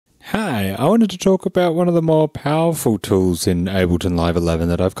Hi, I wanted to talk about one of the more powerful tools in Ableton Live 11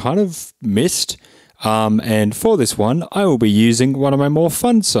 that I've kind of missed. And for this one, I will be using one of my more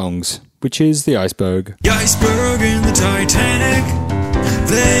fun songs, which is the Iceberg. The Iceberg and the Titanic,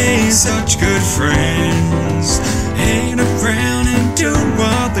 they such good friends. Hang around and do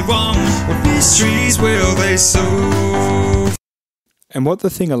what they want. What mysteries will they solve? And what the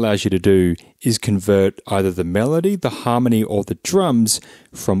thing allows you to do is convert either the melody, the harmony, or the drums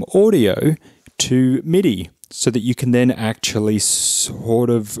from audio to MIDI so that you can then actually sort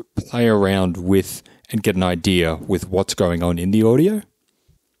of play around with and get an idea with what's going on in the audio.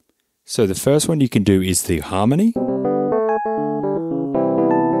 So the first one you can do is the harmony.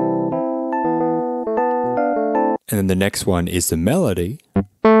 And then the next one is the melody.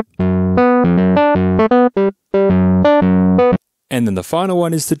 And then the final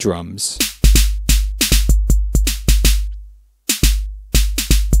one is the drums.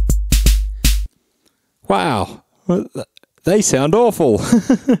 Wow, they sound awful.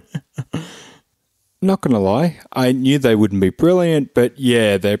 Not gonna lie, I knew they wouldn't be brilliant, but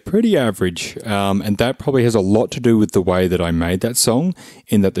yeah, they're pretty average. And that probably has a lot to do with the way that I made that song,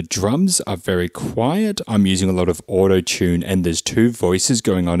 in that the drums are very quiet. I'm using a lot of auto-tune and there's two voices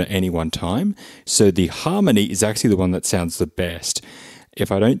going on at any one time. So the harmony is actually the one that sounds the best.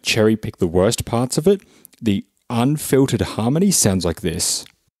 If I don't cherry pick the worst parts of it, the unfiltered harmony sounds like this.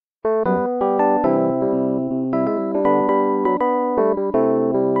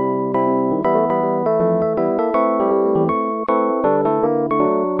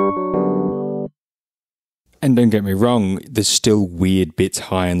 And don't get me wrong, there's still weird bits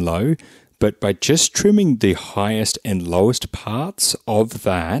high and low, but by just trimming the highest and lowest parts of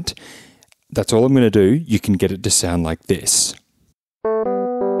that, that's all I'm going to do, you can get it to sound like this.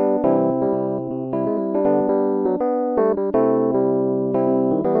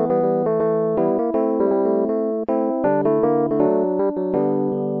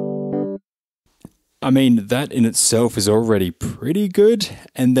 I mean, that in itself is already pretty good.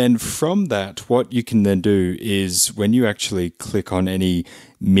 And then from that, what you can then do is when you actually click on any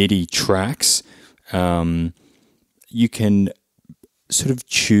MIDI tracks, you can sort of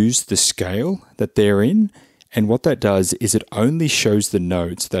choose the scale that they're in. And what that does is it only shows the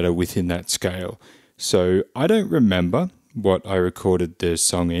notes that are within that scale. So I don't remember what I recorded the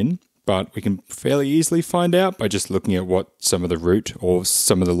song in, but we can fairly easily find out by just looking at what some of the root or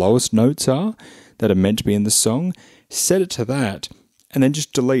some of the lowest notes are that are meant to be in the song, set it to that, and then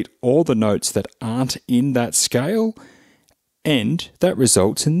just delete all the notes that aren't in that scale, and that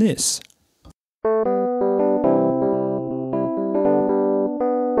results in this.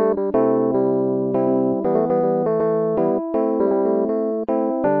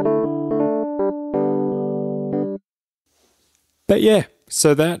 But yeah,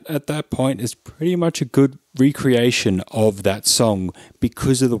 so that at that point is pretty much a good recreation of that song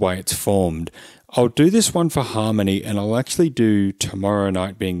because of the way it's formed. I'll do this one for harmony, and I'll actually do tomorrow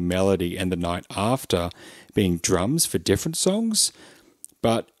night being melody and the night after being drums for different songs.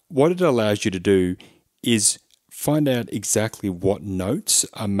 But what it allows you to do is find out exactly what notes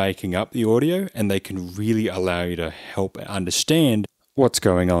are making up the audio, and they can really allow you to help understand what's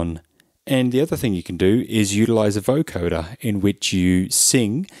going on. And the other thing you can do is utilize a vocoder in which you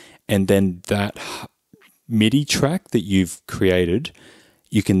sing, and then that MIDI track that you've created,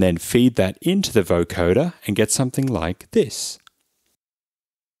 you can then feed that into the vocoder and get something like this.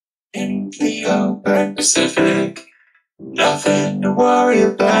 In the open Pacific, nothing to worry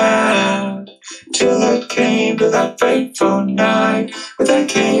about. Till it came to that fateful night, but then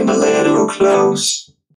came a little close.